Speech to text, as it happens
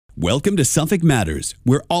Welcome to Suffolk Matters,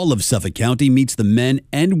 where all of Suffolk County meets the men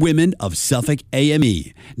and women of Suffolk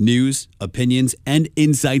AME. News, opinions, and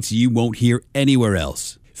insights you won't hear anywhere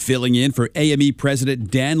else. Filling in for AME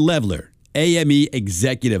President Dan Levler, AME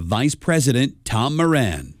Executive Vice President Tom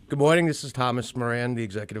Moran. Good morning. This is Thomas Moran, the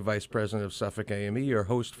Executive Vice President of Suffolk AME, your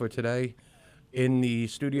host for today. In the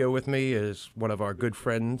studio with me is one of our good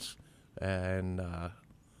friends and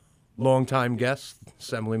longtime guest,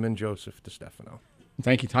 Assemblyman Joe DeStefano.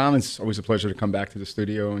 Thank you, Tom. It's always a pleasure to come back to the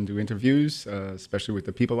studio and do interviews, especially with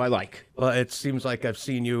the people I like. Well, it seems like I've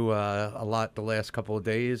seen you a lot the last couple of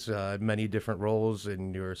days, many different roles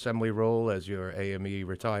in your assembly role as your AME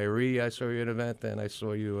retiree. I saw you at an event, and I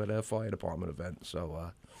saw you at a fire department event.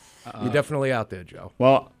 So you're definitely out there, Joe.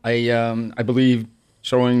 Well, I believe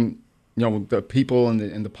showing the people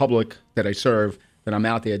and the public that I serve that I'm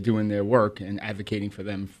out there doing their work and advocating for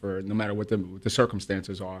them for no matter what the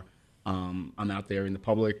circumstances are. I'm out there in the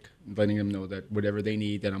public, letting them know that whatever they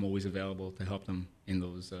need, that I'm always available to help them in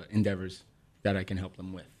those endeavors that I can help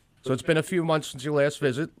them with. So it's been a few months since your last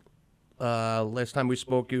visit. Last time we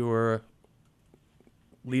spoke, you were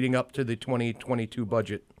leading up to the 2022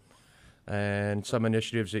 budget and some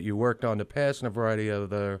initiatives that you worked on to pass and a variety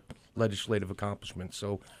of other legislative accomplishments.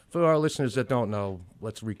 So for our listeners that don't know,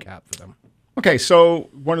 let's recap for them. Okay, so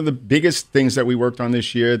one of the biggest things that we worked on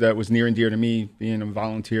this year that was near and dear to me, being a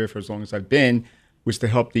volunteer for as long as I've been, was to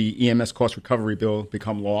help the EMS cost recovery bill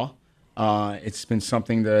become law. It's been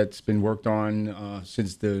something that's been worked on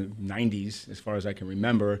since the 90s, as far as I can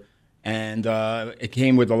remember, and it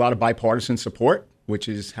came with a lot of bipartisan support, which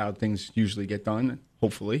is how things usually get done,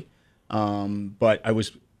 hopefully. But I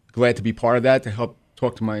was glad to be part of that, to help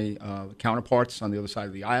talk to my counterparts on the other side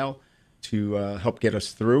of the aisle, to help get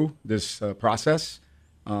us through this process.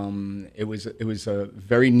 It was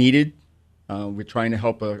very needed. We're trying to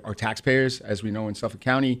help our taxpayers. As we know in Suffolk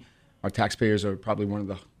County, our taxpayers are probably one of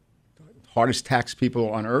the hardest tax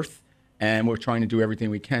people on earth, and we're trying to do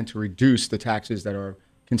everything we can to reduce the taxes that our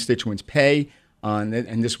constituents pay.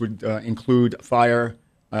 And this would include fire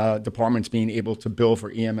departments being able to bill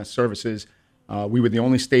for EMS services. We were the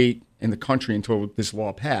only state in the country until this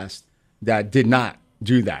law passed that did not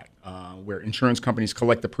do that. Where insurance companies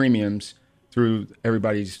collect the premiums through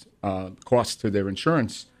everybody's costs to their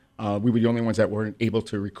insurance, we were the only ones that weren't able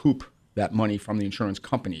to recoup that money from the insurance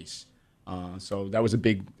companies. So that was a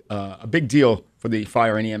big deal for the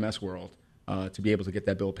fire and EMS world to be able to get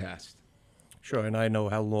that bill passed. Sure, and I know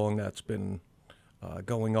how long that's been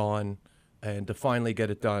going on, and to finally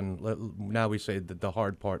get it done, now we say that the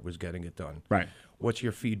hard part was getting it done. Right. What's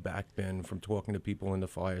your feedback been from talking to people in the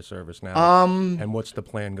fire service now? And what's the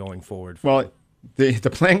plan going forward? Well, the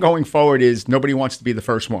plan going forward is nobody wants to be the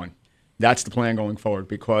first one. That's the plan going forward,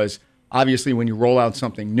 because obviously when you roll out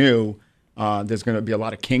something new, there's going to be a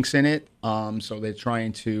lot of kinks in it. So they're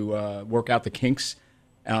trying to work out the kinks.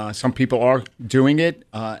 Some people are doing it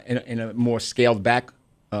in a more scaled back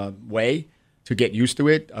way to get used to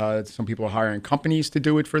it. Some people are hiring companies to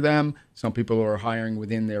do it for them. Some people are hiring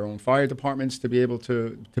within their own fire departments to be able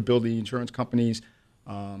to bill the insurance companies.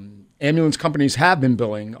 Ambulance companies have been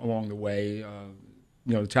billing along the way.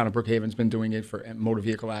 The town of Brookhaven's been doing it for motor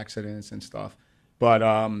vehicle accidents and stuff. But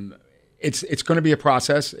it's going to be a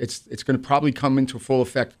process. It's going to probably come into full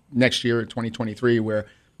effect next year, 2023, where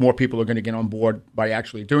more people are going to get on board by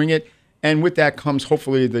actually doing it. And with that comes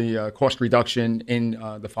hopefully the cost reduction in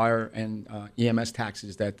the fire and EMS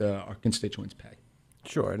taxes that our constituents pay.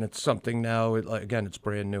 Sure, and it's something now, again, it's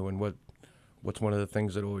brand new, and what's one of the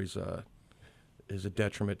things that always is a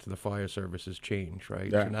detriment to the fire service is change,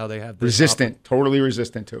 right? Yeah. So now they have this totally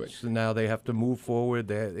resistant to it. So now they have to move forward.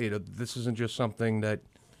 This isn't just something that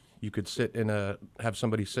you could have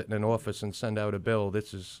somebody sit in an office and send out a bill.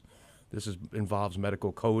 This involves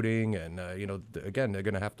medical coding, and again, they're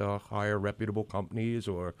going to have to hire reputable companies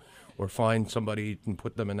or find somebody and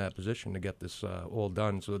put them in that position to get this all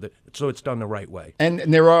done, so it's done the right way. And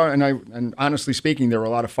there are, and honestly speaking, there are a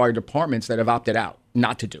lot of fire departments that have opted out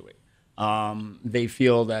not to do it. They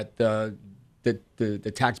feel that the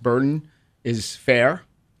tax burden is fair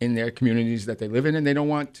in their communities that they live in, and they don't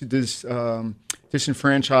want to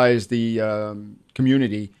disenfranchise the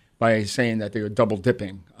community by saying that they're double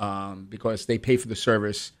dipping because they pay for the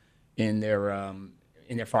service in their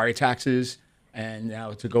fire taxes, and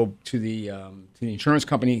now to go to the insurance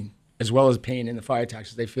company as well as paying in the fire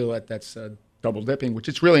taxes, they feel that that's double dipping, which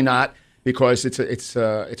it's really not, because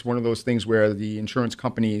it's one of those things where the insurance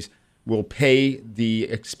companies will pay the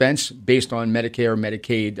expense based on Medicare or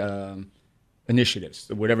Medicaid initiatives.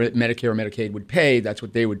 So whatever Medicare or Medicaid would pay, that's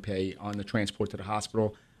what they would pay on the transport to the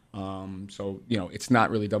hospital. So it's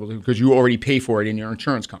not really double because you already pay for it in your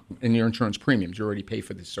insurance in your insurance premiums. You already pay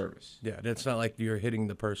for this service. Yeah, it's not like you're hitting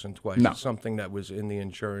the person twice. No. It's something that was in the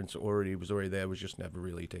insurance was already there, was just never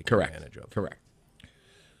really taken Correct. advantage of. Correct.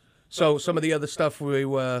 So some of the other stuff we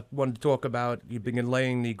wanted to talk about, you've been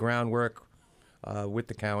laying the groundwork with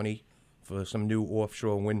the county for some new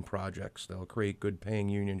offshore wind projects that'll create good paying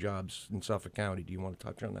union jobs in Suffolk County. Do you want to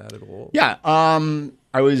touch on that at all? Yeah.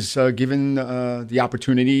 I was given the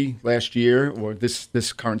opportunity last year or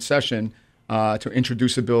this current session to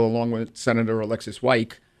introduce a bill along with Senator Alexis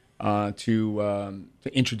Wyke to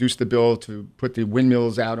introduce the bill to put the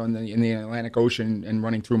windmills out in the Atlantic Ocean and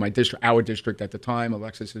running through our district at the time.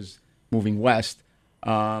 Alexis is moving west.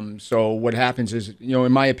 So what happens is,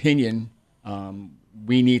 in my opinion,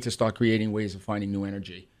 we need to start creating ways of finding new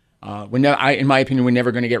energy. In my opinion, we're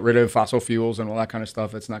never going to get rid of fossil fuels and all that kind of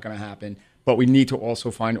stuff. It's not going to happen. But we need to also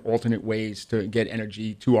find alternate ways to get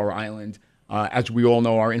energy to our island. As we all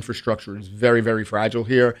know, our infrastructure is very, very fragile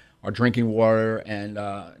here. Our drinking water and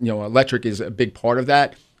electric is a big part of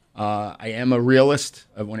that. I am a realist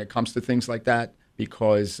when it comes to things like that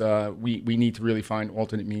because we need to really find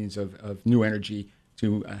alternate means of new energy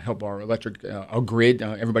to help our electric our grid.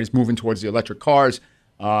 Everybody's moving towards the electric cars.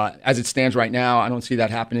 As it stands right now, I don't see that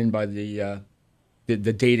happening by the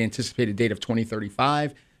anticipated date of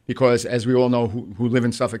 2035. Because as we all know who live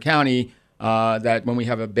in Suffolk County, that when we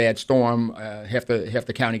have a bad storm, half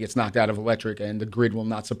the county gets knocked out of electric, and the grid will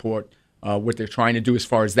not support what they're trying to do as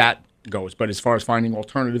far as that goes. But as far as finding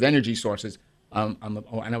alternative energy sources, and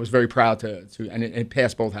I was very proud and it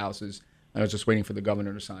passed both houses. I was just waiting for the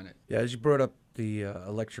governor to sign it. Yeah, as you brought up the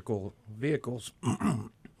electrical vehicles,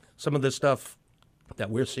 some of the stuff that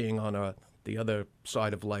we're seeing on the other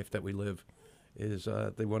side of life that we live is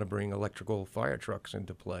they want to bring electrical fire trucks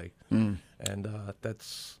into play. And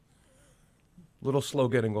that's a little slow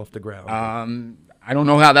getting off the ground. I don't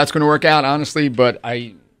know how that's going to work out, honestly, but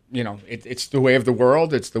it's the way of the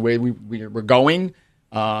world. It's the way we're going.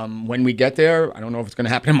 When we get there, I don't know if it's going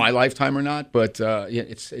to happen in my lifetime or not, but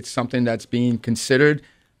it's something that's being considered.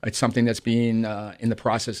 It's something that's being in the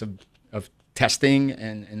process of testing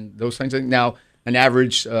and those things. Now, an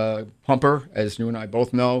average pumper, as you and I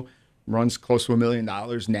both know, runs close to $1 million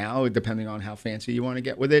now, depending on how fancy you want to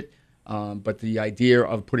get with it. But the idea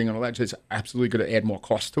of putting on electric is absolutely going to add more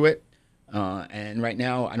cost to it. And right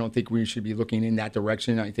now, I don't think we should be looking in that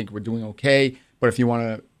direction. I think we're doing okay. But if you want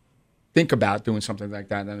to think about doing something like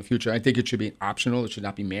that in the future, I think it should be optional. It should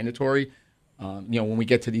not be mandatory. When we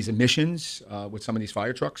get to these emissions with some of these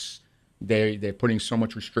fire trucks, they're putting so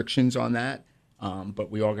much restrictions on that. But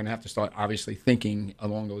we are going to have to start obviously thinking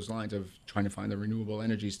along those lines of trying to find the renewable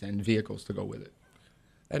energies and vehicles to go with it.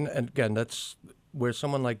 And again, that's where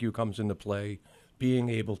someone like you comes into play, being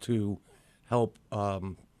able to help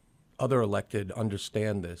other elected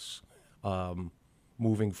understand this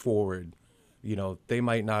moving forward. They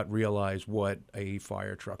might not realize what a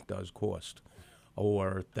fire truck does cost,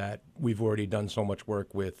 or that we've already done so much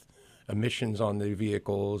work with emissions on the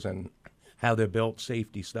vehicles and how they're built,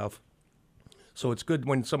 safety stuff. So it's good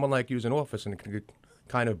when someone like you is in office and can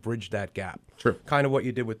kind of bridge that gap. Sure. Kind of what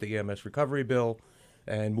you did with the EMS recovery bill,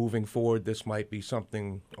 and moving forward, this might be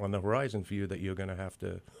something on the horizon for you that you're going to have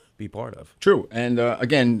to be part of. True. And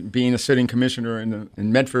again, being a sitting commissioner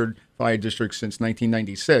in Medford Fire District since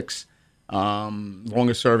 1996,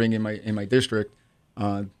 longest serving in my district,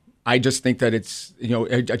 I just think that it's,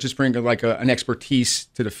 I just bring an expertise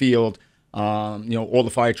to the field. All the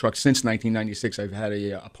fire trucks since 1996 I've had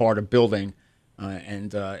a part of building.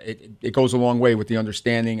 And it goes a long way with the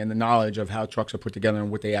understanding and the knowledge of how trucks are put together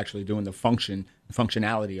and what they actually do and the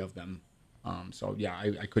functionality of them.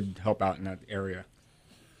 I could help out in that area.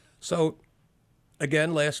 So,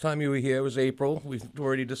 again, last time you were here was April. We've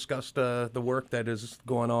already discussed the work that is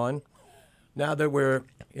going on. Now that we're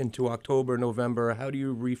into October, November, how do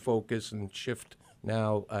you refocus and shift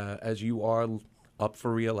now as you are up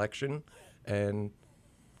for re-election? And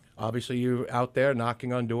obviously, you're out there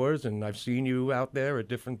knocking on doors, and I've seen you out there at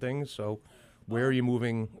different things. So where are you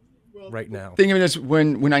moving right now? Think of it as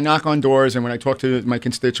when I knock on doors and when I talk to my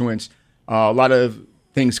constituents, a lot of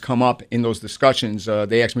things come up in those discussions.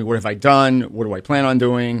 They ask me, what have I done? What do I plan on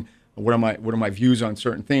doing? What are my views on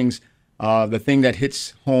certain things? The thing that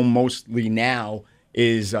hits home mostly now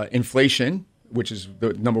is inflation, which is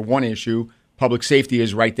the number one issue. Public safety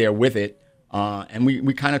is right there with it. And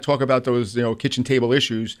we kind of talk about those kitchen table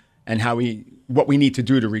issues and what we need to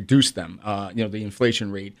do to reduce them, the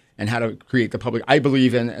inflation rate and how to create the public. I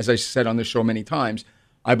believe, and as I said on this show many times,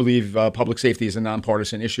 I believe public safety is a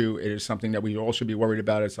nonpartisan issue. It is something that we all should be worried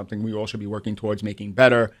about. It's something we all should be working towards making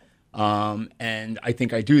better. And I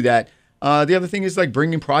think I do that. The other thing is like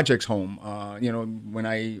bringing projects home. When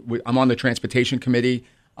I'm on the transportation committee,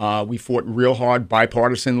 we fought real hard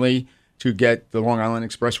bipartisanly to get the Long Island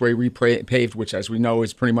Expressway repaved, which, as we know,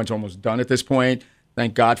 is pretty much almost done at this point.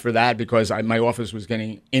 Thank God for that, because my office was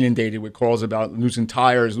getting inundated with calls about losing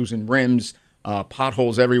tires, losing rims,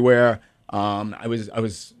 potholes everywhere. I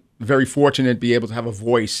was very fortunate to be able to have a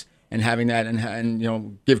voice and having that,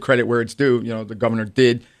 and give credit where it's due. The governor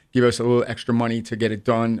did give us a little extra money to get it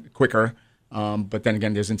done quicker. But then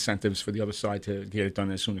again, there's incentives for the other side to get it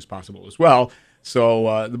done as soon as possible as well.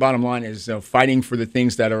 So the bottom line is fighting for the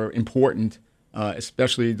things that are important,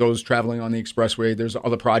 especially those traveling on the expressway. There's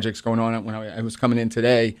other projects going on. When I was coming in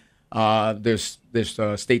today, there's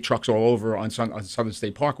state trucks all over on Southern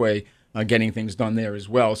State Parkway getting things done there as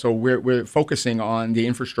well. So we're focusing on the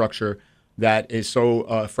infrastructure that is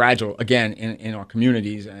so fragile, again, in our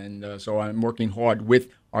communities. And so I'm working hard with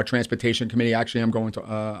our transportation committee. Actually, I'm going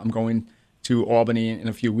to Albany in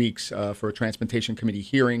a few weeks for a transportation committee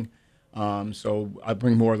hearing. So I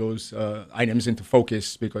bring more of those items into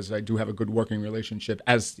focus because I do have a good working relationship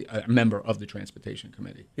as a member of the transportation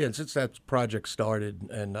committee. Yeah, and since that project started,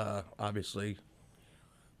 and obviously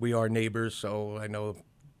we are neighbors, so I know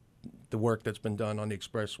the work that's been done on the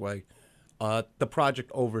expressway. The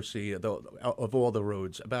project oversee of all the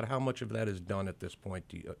roads, about how much of that is done at this point,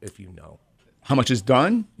 if you know? How much is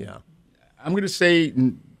done? Yeah. I'm going to say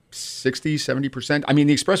 60, 70%. I mean,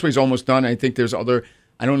 the expressway is almost done. I think there's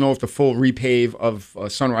I don't know if the full repave of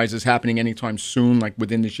Sunrise is happening anytime soon, like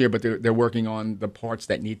within this year, but they're working on the parts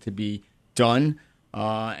that need to be done.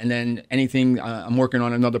 And then anything, I'm working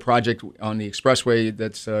on another project on the expressway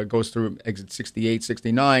that goes through exit 68,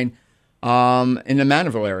 69 in the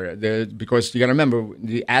Maniville area. Because you got to remember,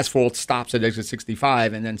 the asphalt stops at exit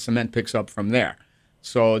 65 and then cement picks up from there.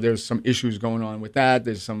 So there's some issues going on with that.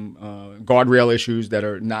 There's some guardrail issues that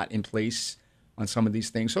are not in place on some of these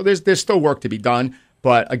things. So there's still work to be done.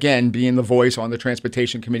 But again, being the voice on the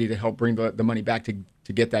transportation committee to help bring the money back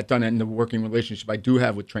to get that done, and the working relationship I do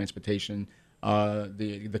have with transportation,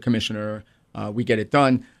 the commissioner, we get it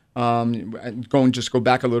done. Go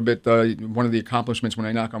back a little bit. One of the accomplishments when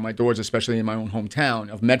I knock on my doors, especially in my own hometown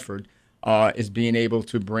of Medford, is being able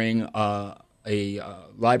to bring a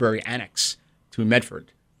library annex to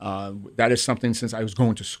Medford. That is something since I was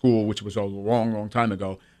going to school, which was a long, long time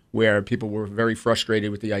ago, where people were very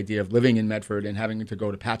frustrated with the idea of living in Medford and having to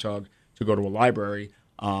go to Patchogue to go to a library.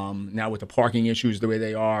 Now with the parking issues the way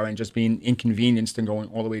they are and just being inconvenienced and going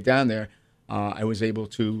all the way down there, I was able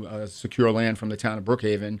to secure land from the town of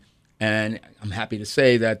Brookhaven. And I'm happy to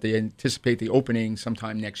say that they anticipate the opening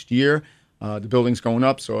sometime next year. The building's going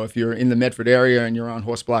up, so if you're in the Medford area and you're on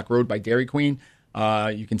Horse Block Road by Dairy Queen,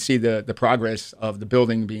 you can see the progress of the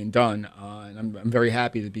building being done. And I'm very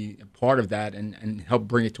happy to be a part of that and help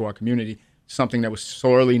bring it to our community, something that was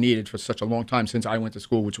sorely needed for such a long time since I went to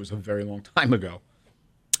school, which was a very long time ago.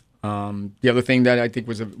 The other thing that I think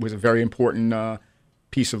was a very important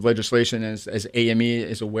piece of legislation, as AME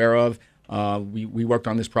is aware of, we worked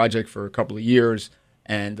on this project for a couple of years,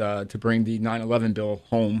 and to bring the 9/11 bill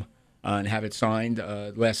home and have it signed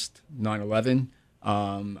last 9/11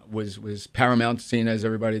 was paramount, seeing as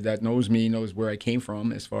everybody that knows me knows where I came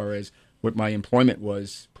from as far as what my employment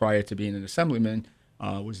was prior to being an assemblyman.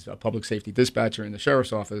 Was a public safety dispatcher in the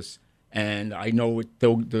sheriff's office. And I know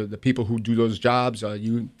the people who do those jobs,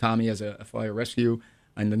 you, Tommy, as a fire rescue,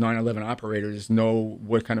 and the 9/11 operators know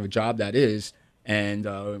what kind of a job that is. And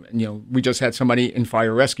we just had somebody in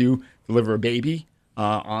fire rescue deliver a baby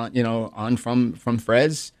from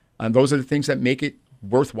Fres. And those are the things that make it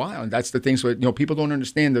worthwhile. And that's the things that people don't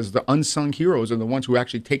understand. There's the unsung heroes are the ones who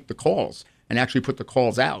actually take the calls and actually put the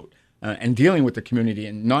calls out and dealing with the community.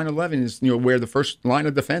 And 9/11 is where the first line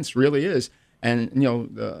of defense really is. And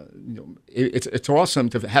it's awesome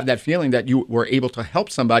to have that feeling that you were able to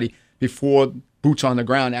help somebody before boots on the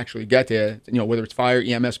ground actually get there. Whether it's fire,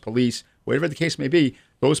 EMS, police, whatever the case may be,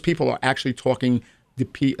 those people are actually talking the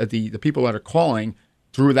people that are calling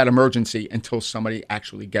through that emergency until somebody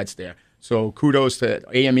actually gets there. So kudos to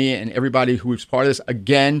AME and everybody who's part of this.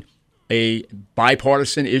 Again, a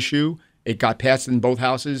bipartisan issue. It got passed in both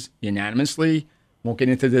houses unanimously. Won't get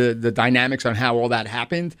into the dynamics on how all that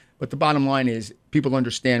happened, but the bottom line is people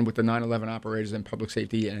understand what the 9/11 operators and public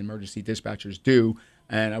safety and emergency dispatchers do,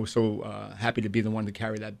 and I was so happy to be the one to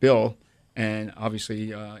carry that bill, and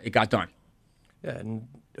obviously it got done. Yeah, and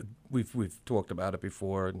we've talked about it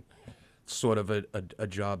before, and it's sort of a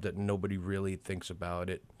job that nobody really thinks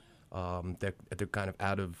about it. They're kind of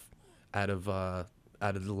out of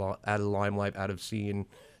the limelight, out of seeing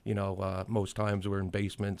Most times we're in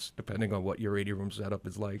basements, depending on what your 80-room setup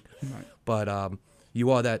is like. Right. But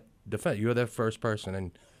you are that defense. You're that first person,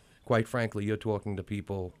 and quite frankly, you're talking to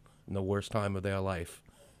people in the worst time of their life,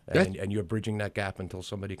 and you're bridging that gap until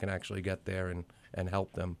somebody can actually get there and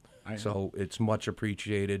help them. So it's much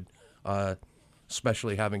appreciated,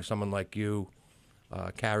 especially having someone like you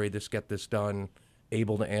carry this, get this done,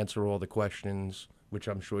 able to answer all the questions, which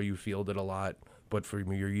I'm sure you fielded a lot, but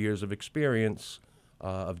from your years of experience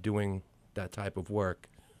of doing that type of work,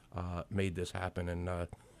 made this happen, and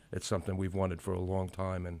it's something we've wanted for a long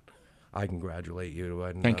time, and I congratulate you,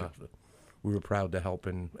 and Thank you. We were proud to help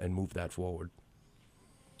and move that forward.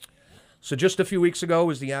 So just a few weeks ago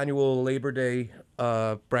was the annual Labor Day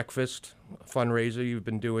breakfast fundraiser you've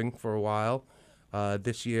been doing for a while.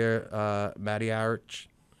 This year, Matty Arich,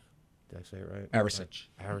 did I say it right?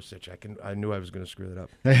 Arasich. I knew I was going to screw that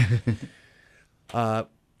up.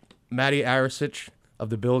 Matty Arasich of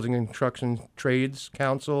the Building and Construction Trades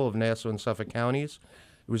Council of Nassau and Suffolk Counties.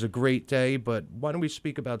 It was a great day, but why don't we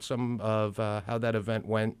speak about some of how that event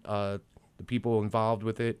went, the people involved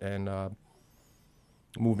with it, and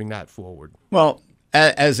moving that forward. Well,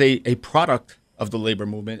 as a product of the labor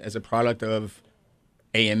movement, as a product of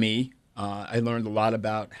AME, I learned a lot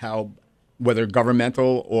about how, whether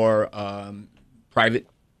governmental or private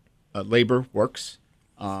labor works.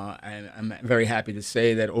 And I'm very happy to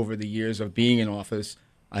say that over the years of being in office,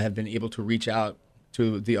 I have been able to reach out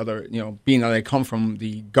to the other, being that I come from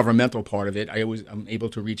the governmental part of it, I'm able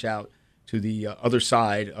to reach out to the other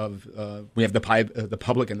side of, we have the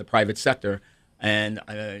public and the private sector. And,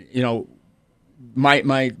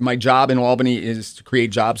 my job in Albany is to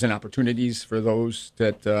create jobs and opportunities for those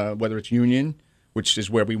that, whether it's union, which is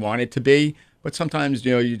where we want it to be, but sometimes,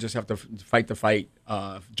 you just have to fight the fight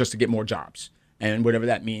just to get more jobs. And whatever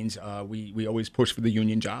that means, we always push for the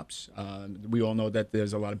union jobs. We all know that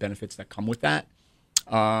there's a lot of benefits that come with that.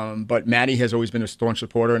 But Matty has always been a staunch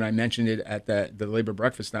supporter, and I mentioned it at the labor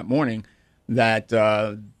breakfast that morning, that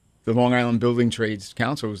the Long Island Building Trades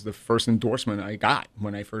Council was the first endorsement I got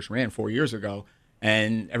when I first ran 4 years ago.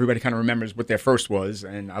 And everybody kind of remembers what their first was,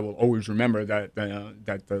 and I will always remember that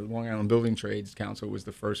the Long Island Building Trades Council was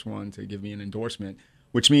the first one to give me an endorsement,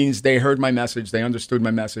 which means they heard my message, they understood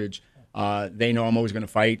my message, they know I'm always going to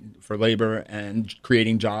fight for labor and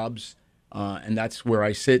creating jobs, and that's where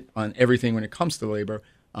I sit on everything when it comes to labor.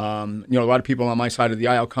 A lot of people on my side of the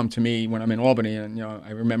aisle come to me when I'm in Albany, and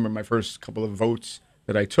I remember my first couple of votes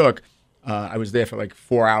that I took. I was there for like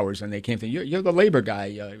 4 hours, and they came to me, you're the labor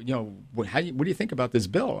guy. What do you think about this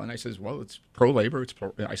bill? And I says, well, it's pro-labor.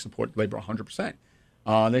 I support labor 100%.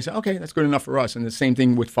 And they said, okay, that's good enough for us. And the same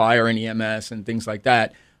thing with fire and EMS and things like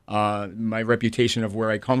that. My reputation of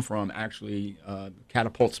where I come from actually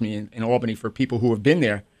catapults me in Albany for people who have been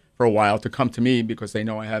there for a while to come to me because they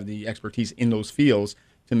know I have the expertise in those fields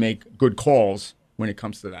to make good calls when it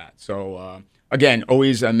comes to that. So, again,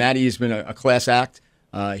 always Matty has been a class act.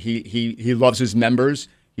 He loves his members.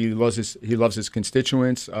 He loves his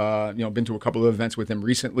constituents. Been to a couple of events with him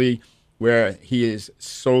recently where he is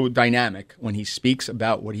so dynamic when he speaks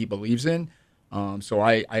about what he believes in. So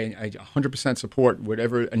I 100% support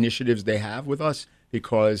whatever initiatives they have with us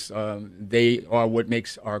because they are what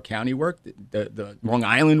makes our county work, the Long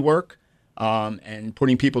Island work, and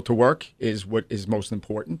putting people to work is what is most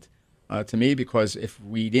important to me because if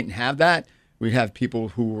we didn't have that, we'd have people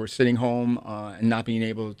who were sitting home and not being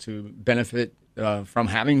able to benefit from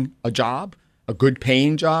having a job, a good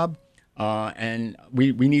paying job. And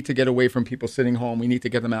we need to get away from people sitting home. We need to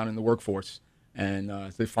get them out in the workforce and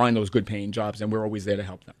to find those good paying jobs. And we're always there to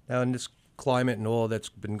help them. Now, in this climate and all that's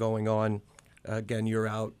been going on, again,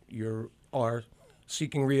 you are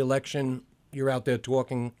seeking re-election. You're out there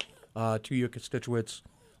talking to your constituents.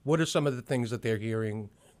 What are some of the things that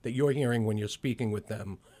you're hearing when you're speaking with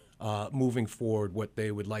them? Moving forward, what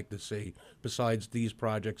they would like to see besides these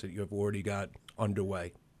projects that you have already got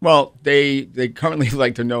underway? Well, they currently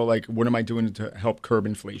like to know, what am I doing to help curb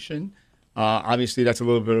inflation? Obviously, that's a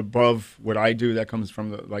little bit above what I do. That comes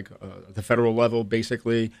from the federal level,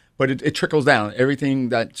 basically. But it trickles down. Everything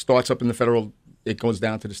that starts up in the federal, it goes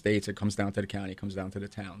down to the states. It comes down to the county. It comes down to the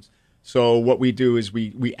towns. So what we do is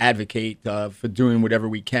we advocate for doing whatever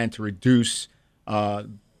we can to reduce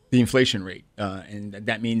the inflation rate, and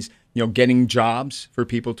that means getting jobs for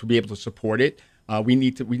people to be able to support it.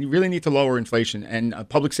 We really need to lower inflation, and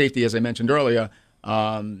public safety, as I mentioned earlier,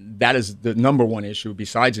 that is the number one issue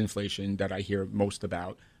besides inflation that I hear most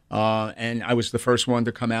about. And I was the first one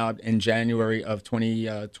to come out in January of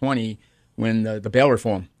 2020 when the bail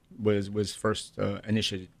reform was first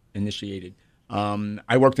initiated.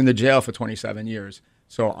 I worked in the jail for 27 years.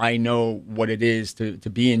 So I know what it is to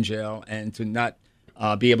be in jail and to not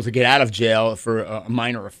be able to get out of jail for a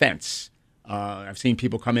minor offense. I've seen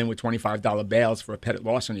people come in with $25 bails for a petty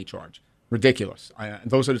larceny charge. Ridiculous.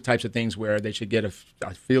 Those are the types of things where they should get a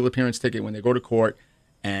field appearance ticket when they go to court,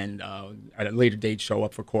 and at a later date show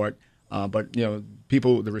up for court. But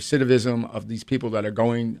people, the recidivism of these people that are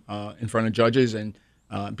going in front of judges and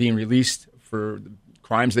being released for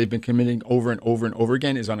crimes they've been committing over and over and over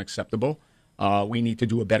again is unacceptable. We need to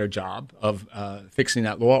do a better job of fixing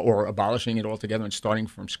that law or abolishing it altogether and starting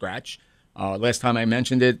from scratch. Last time I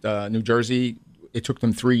mentioned it, New Jersey, it took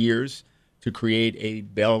them 3 years to create a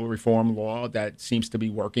bail reform law that seems to be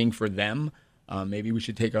working for them. Maybe we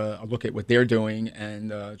should take a look at what they're doing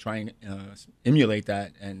and try and emulate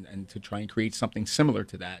that and to try and create something similar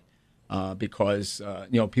to that. Because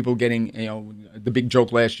people getting, the big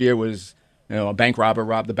joke last year was, a bank robber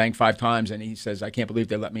robbed the bank 5 times, and he says, "I can't believe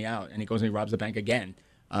they let me out." And he goes and he robs the bank again.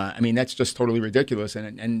 That's just totally ridiculous.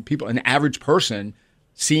 And people, an average person,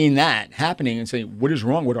 seeing that happening and saying, "What is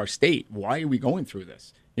wrong with our state? Why are we going through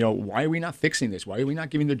this? Why are we not fixing this? Why are we not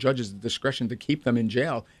giving the judges the discretion to keep them in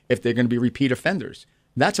jail if they're going to be repeat offenders?"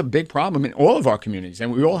 That's a big problem in all of our communities,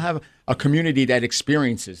 and we all have a community that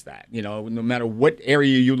experiences that. No matter what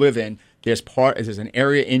area you live in, there's an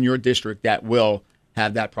area in your district that will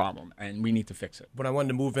have that problem, and we need to fix it. What I wanted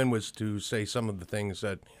to move in was to say some of the things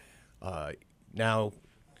that now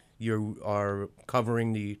you are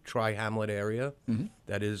covering the Tri-Hamlet area. Mm-hmm.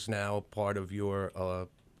 That is now part of your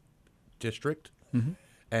district. Mm-hmm.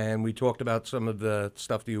 And we talked about some of the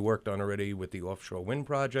stuff that you worked on already with the offshore wind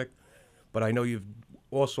project, but I know you've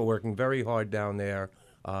also working very hard down there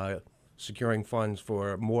securing funds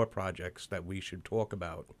for more projects that we should talk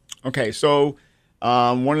about. Okay, so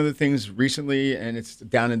one of the things recently, and it's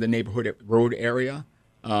down in the neighborhood road area,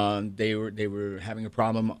 they were having a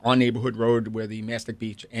problem on Neighborhood Road where the Mastic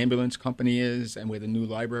Beach Ambulance Company is and where the new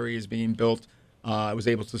library is being built. I was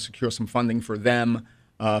able to secure some funding for them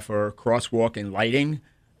for crosswalk and lighting.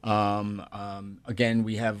 Again,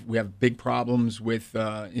 we have big problems with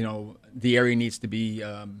the area needs to be.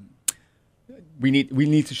 We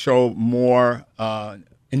need to show more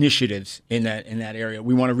initiatives in that area.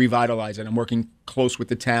 We want to revitalize it. I'm working close with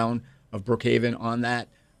the town of Brookhaven on that.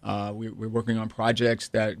 We're working on projects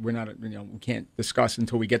that we can't discuss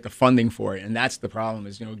until we get the funding for it, and that's the problem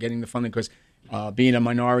is getting the funding because being a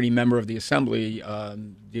minority member of the assembly,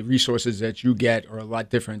 the resources that you get are a lot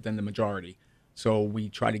different than the majority. So we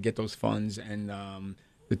try to get those funds, and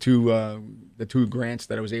the two grants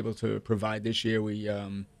that I was able to provide this year,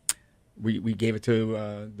 we gave it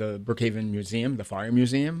to the Brookhaven Museum, the Fire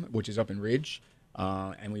Museum, which is up in Ridge,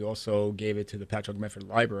 and we also gave it to the Patrick Medford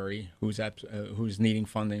Library, who's needing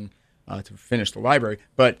funding to finish the library.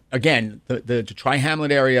 But again, the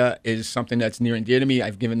Tri-Hamlet area is something that's near and dear to me.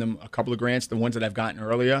 I've given them a couple of grants, the ones that I've gotten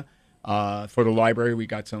earlier for the library. We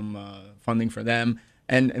got some funding for them.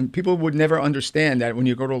 And people would never understand that when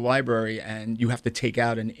you go to a library and you have to take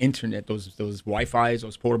out an internet, those Wi-Fis,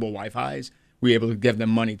 those portable Wi-Fis, we're able to give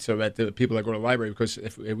them money so that the people that go to the library, because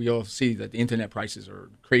if we all see that the internet prices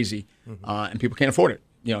are crazy, mm-hmm. And people can't afford it.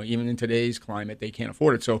 Even in today's climate, they can't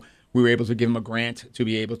afford it. So we were able to give them a grant to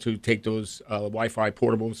be able to take those Wi-Fi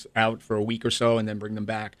portables out for a week or so and then bring them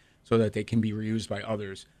back so that they can be reused by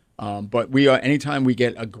others. But anytime we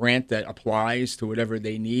get a grant that applies to whatever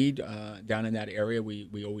they need down in that area,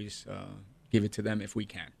 we always give it to them if we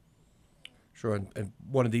can. Sure. And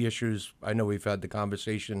one of the issues, I know we've had the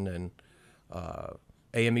conversation, and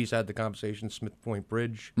AME's had the conversation, Smith Point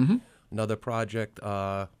Bridge, mm-hmm. another project,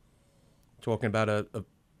 talking about a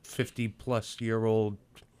 50-plus-year-old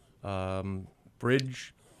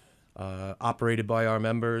bridge operated by our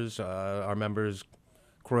members. Our members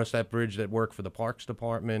cross that bridge that work for the Parks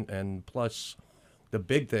Department, and plus the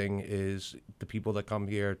big thing is the people that come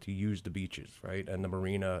here to use the beaches, right, and the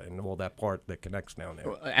marina and all that part that connects down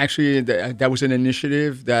there. Actually, that was an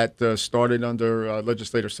initiative that started under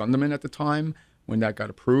Legislator Sunderman at the time when that got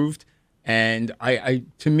approved. And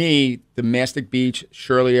to me, the Mastic Beach,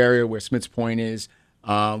 Shirley area where Smith's Point is,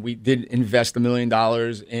 we did invest $1 million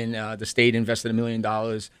in, the state invested $1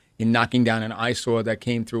 million in knocking down an eyesore that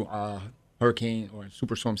came through Hurricane or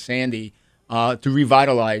Superstorm Sandy to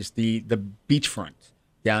revitalize the beachfront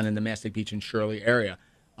down in the Mastic Beach and Shirley area.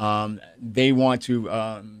 They want to,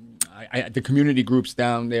 the community groups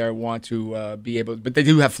down there want to be able, but they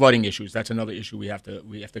do have flooding issues. That's another issue we have to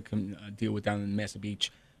deal with down in the Mastic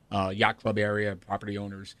Beach Yacht Club area, property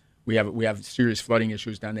owners. We have serious flooding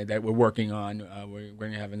issues down there that we're working on. We're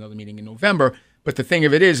going to have another meeting in November. But the thing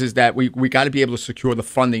of it is that we got to be able to secure the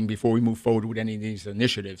funding before we move forward with any of these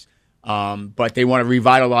initiatives. But they want to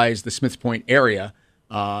revitalize the Smiths Point area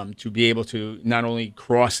to be able to not only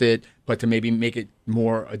cross it, but to maybe make it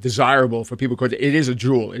more desirable for people, because it is a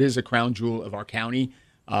jewel. It is a crown jewel of our county,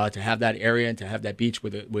 to have that area and to have that beach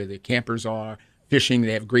where the campers are fishing.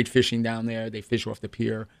 They have great fishing down there. They fish off the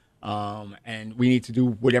pier. And we need to do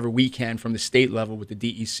whatever we can from the state level with the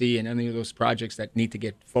DEC and any of those projects that need to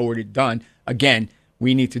get forwarded done. Again,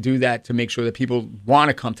 we need to do that to make sure that people want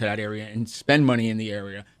to come to that area and spend money in the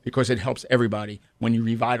area, because it helps everybody when you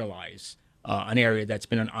revitalize an area that's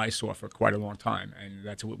been an eyesore for quite a long time. And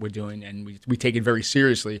that's what we're doing. And we take it very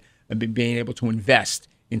seriously and being able to invest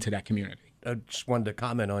into that community. I just wanted to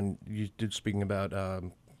comment on, you did speaking about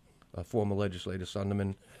a former legislator,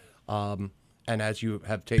 Sunderman, and as you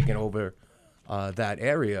have taken over that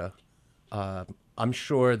area, I'm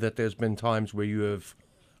sure that there's been times where you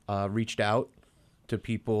have reached out to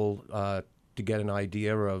people to get an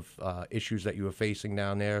idea of issues that you were facing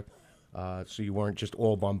down there. So you weren't just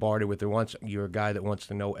all bombarded with it once. You're a guy that wants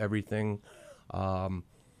to know everything.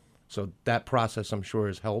 So that process, I'm sure,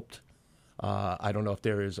 has helped. I don't know if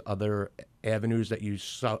there is other avenues that you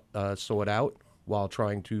sought out while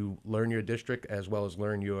trying to learn your district as well as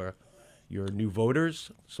learn your new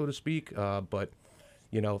voters, so to speak. But,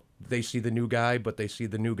 they see the new guy, but they see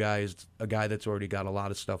the new guy as a guy that's already got a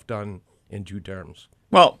lot of stuff done in 2 terms.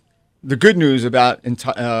 Well, the good news about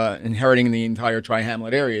inheriting the entire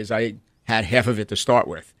Tri-Hamlet area is I had half of it to start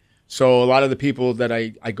with. So a lot of the people that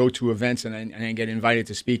I go to events and I get invited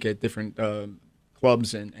to speak at different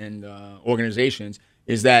clubs and organizations,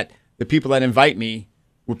 is that the people that invite me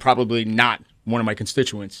were probably not one of my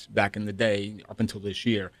constituents back in the day up until this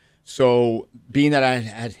year. So being that I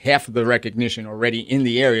had half of the recognition already in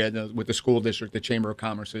the area with the school district, the Chamber of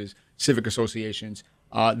Commerce's, civic associations,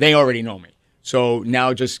 they already know me. So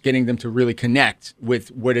now just getting them to really connect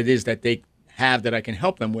with what it is that they have that I can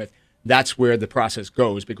help them with, that's where the process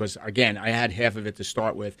goes. Because, again, I had half of it to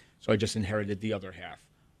start with, so I just inherited the other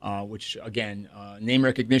half, which, again, name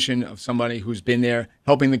recognition of somebody who's been there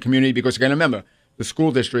helping the community. Because, again, remember, the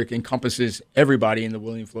school district encompasses everybody in the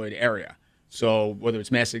William Floyd area. So whether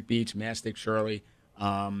it's Mastic Beach, Mastic, Shirley,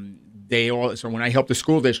 so when I help the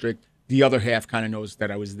school district, the other half kind of knows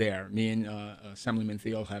that I was there. Me and Assemblyman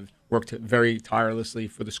Thiel have worked very tirelessly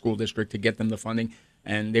for the school district to get them the funding,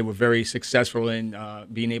 and they were very successful in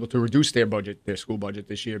being able to reduce their school budget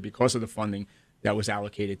this year because of the funding that was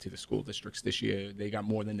allocated to the school districts this year. They got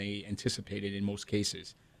more than they anticipated in most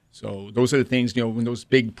cases. So those are the things, when those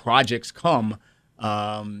big projects come,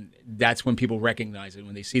 that's when people recognize it,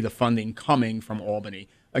 when they see the funding coming from Albany.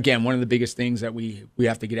 Again, one of the biggest things that we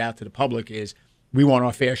have to get out to the public is we want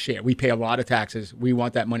our fair share. We pay a lot of taxes. We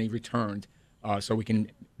want that money returned so we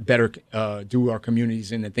can better do our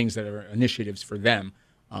communities and the things that are initiatives for them.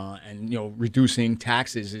 And reducing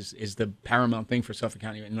taxes is the paramount thing for Suffolk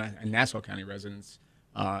County and Nassau County residents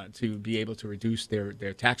to be able to reduce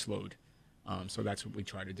their tax load. So that's what we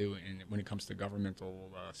try to do when it comes to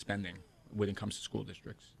governmental spending, when it comes to school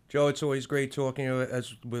districts. Joe, it's always great talking to you.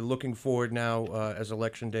 As we're looking forward now, as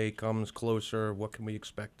Election Day comes closer, what can we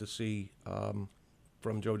expect to see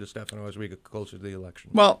from Joe DeStefano as we get closer to the election?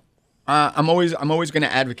 Well, I'm always going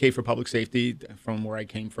to advocate for public safety from where I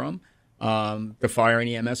came from. The fire and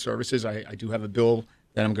EMS services, I do have a bill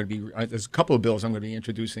that I'm going to be. There's a couple of bills I'm going to be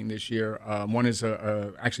introducing this year. One is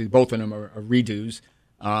actually both of them are redos.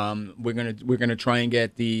 We're gonna try and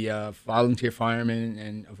get the volunteer firemen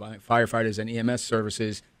and firefighters and EMS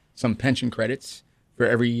services some pension credits for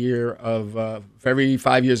every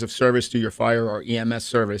 5 years of service to your fire or EMS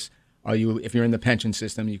service. If you're in the pension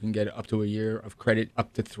system, you can get up to a year of credit,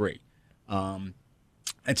 up to 3.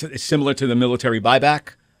 It's similar to the military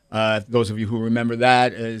buyback. Those of you who remember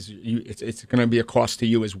that, it's going to be a cost to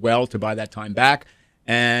you as well to buy that time back.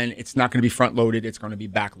 And it's not going to be front-loaded. It's going to be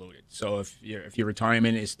back-loaded. So if your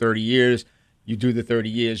retirement is 30 years, you do the 30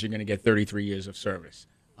 years, you're going to get 33 years of service.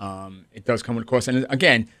 It does come with a cost. And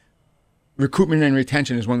again, recruitment and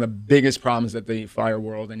retention is one of the biggest problems that the fire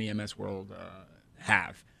world and EMS world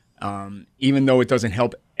have. Even though it doesn't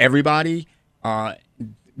help everybody,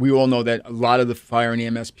 we all know that a lot of the fire and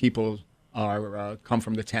EMS people come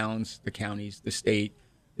from the towns, the counties, the state.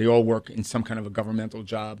 They all work in some kind of a governmental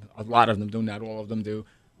job. A lot of them do, not all of them do.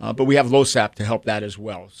 But we have LoSAP to help that as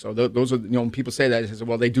well. So those are, when people say that, they say,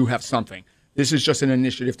 well, they do have something. This is just an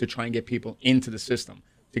initiative to try and get people into the system,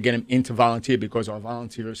 to get them into volunteer, because our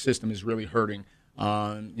volunteer system is really hurting.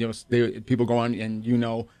 People go on and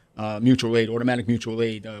mutual aid, automatic mutual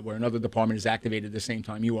aid, where another department is activated at the same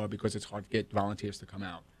time you are, because it's hard to get volunteers to come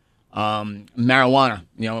out. Marijuana,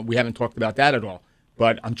 we haven't talked about that at all.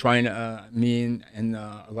 But I'm trying to, me and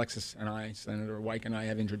Alexis and I, Senator Wyke and I,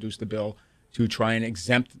 have introduced a bill to try and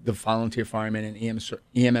exempt the volunteer firemen and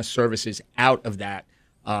EMS services out of that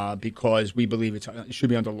because we believe it should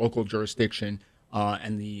be under local jurisdiction,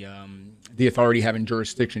 and the authority having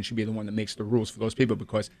jurisdiction should be the one that makes the rules for those people,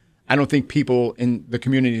 because I don't think people in the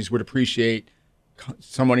communities would appreciate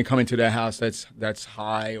somebody coming to their house that's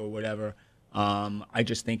high or whatever. I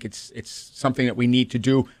just think it's something that we need to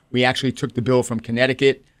do. We actually took the bill from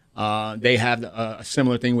Connecticut. They have a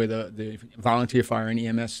similar thing where the volunteer fire and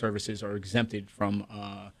EMS services are exempted from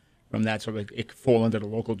that, so that it could fall under the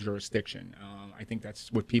local jurisdiction. I think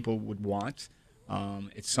that's what people would want.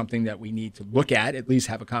 It's something that we need to look at least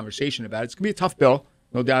have a conversation about. It's going to be a tough bill,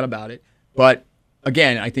 no doubt about it. But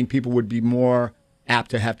again, I think people would be more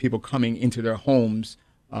apt to have people coming into their homes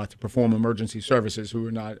to perform emergency services who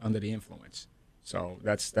are not under the influence. So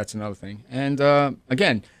that's another thing. And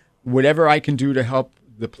again, whatever I can do to help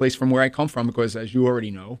the place from where I come from, because as you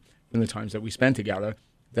already know from the times that we spent together,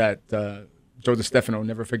 that Joe DeStefano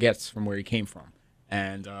never forgets from where he came from.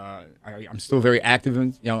 And I'm still very active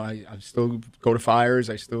in, I still go to fires.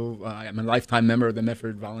 I'm a lifetime member of the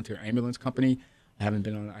Medford Volunteer Ambulance Company. I haven't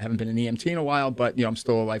been an EMT in a while, but I'm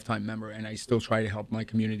still a lifetime member, and I still try to help my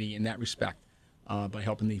community in that respect by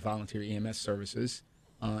helping the volunteer EMS services.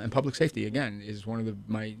 And public safety, again, is one of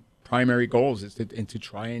my primary goals, is to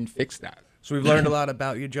try and fix that. So we've learned a lot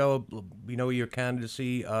about you, Joe. We know your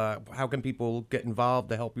candidacy. How can people get involved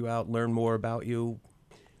to help you out, learn more about you?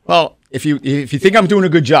 Well, if you think I'm doing a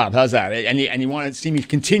good job, how's that? And you want to see me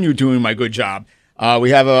continue doing my good job,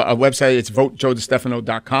 we have a website. It's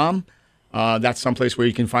votejoedestefano.com. That's someplace where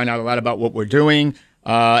you can find out a lot about what we're doing.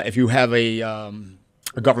 If you have a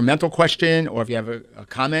governmental question, or if you have a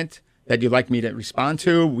comment that you'd like me to respond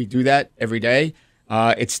to, we do that every day.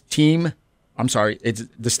 It's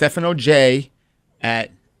DeStefanoJ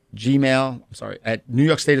at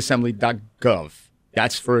NewYorkStateAssembly.gov.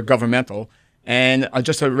 That's for governmental. And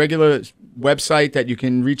just a regular website that you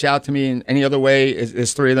can reach out to me in any other way.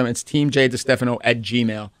 There's three of them. It's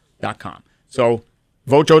teamjdestefano@gmail.com. So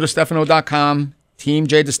votejoedestefano.com,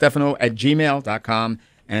 teamjdestefano@gmail.com,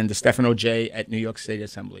 and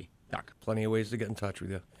DeStefanoJ@NewYorkStateAssembly.com. Plenty of ways to get in touch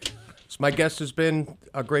with you. So my guest has been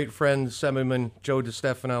our great friend, Assemblyman Joe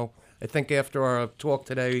DeStefano. I think after our talk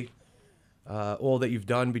today, all that you've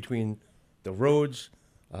done between the roads,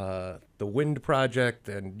 the wind project,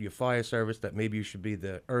 and your fire service, that maybe you should be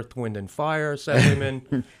the Earth, Wind, and Fire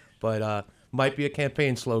Assemblyman. But might be a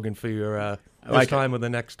campaign slogan for your this time or the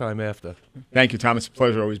next time after. Thank you, Tom. It's a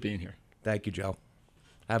pleasure always being here. Thank you, Joe.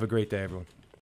 Have a great day, everyone.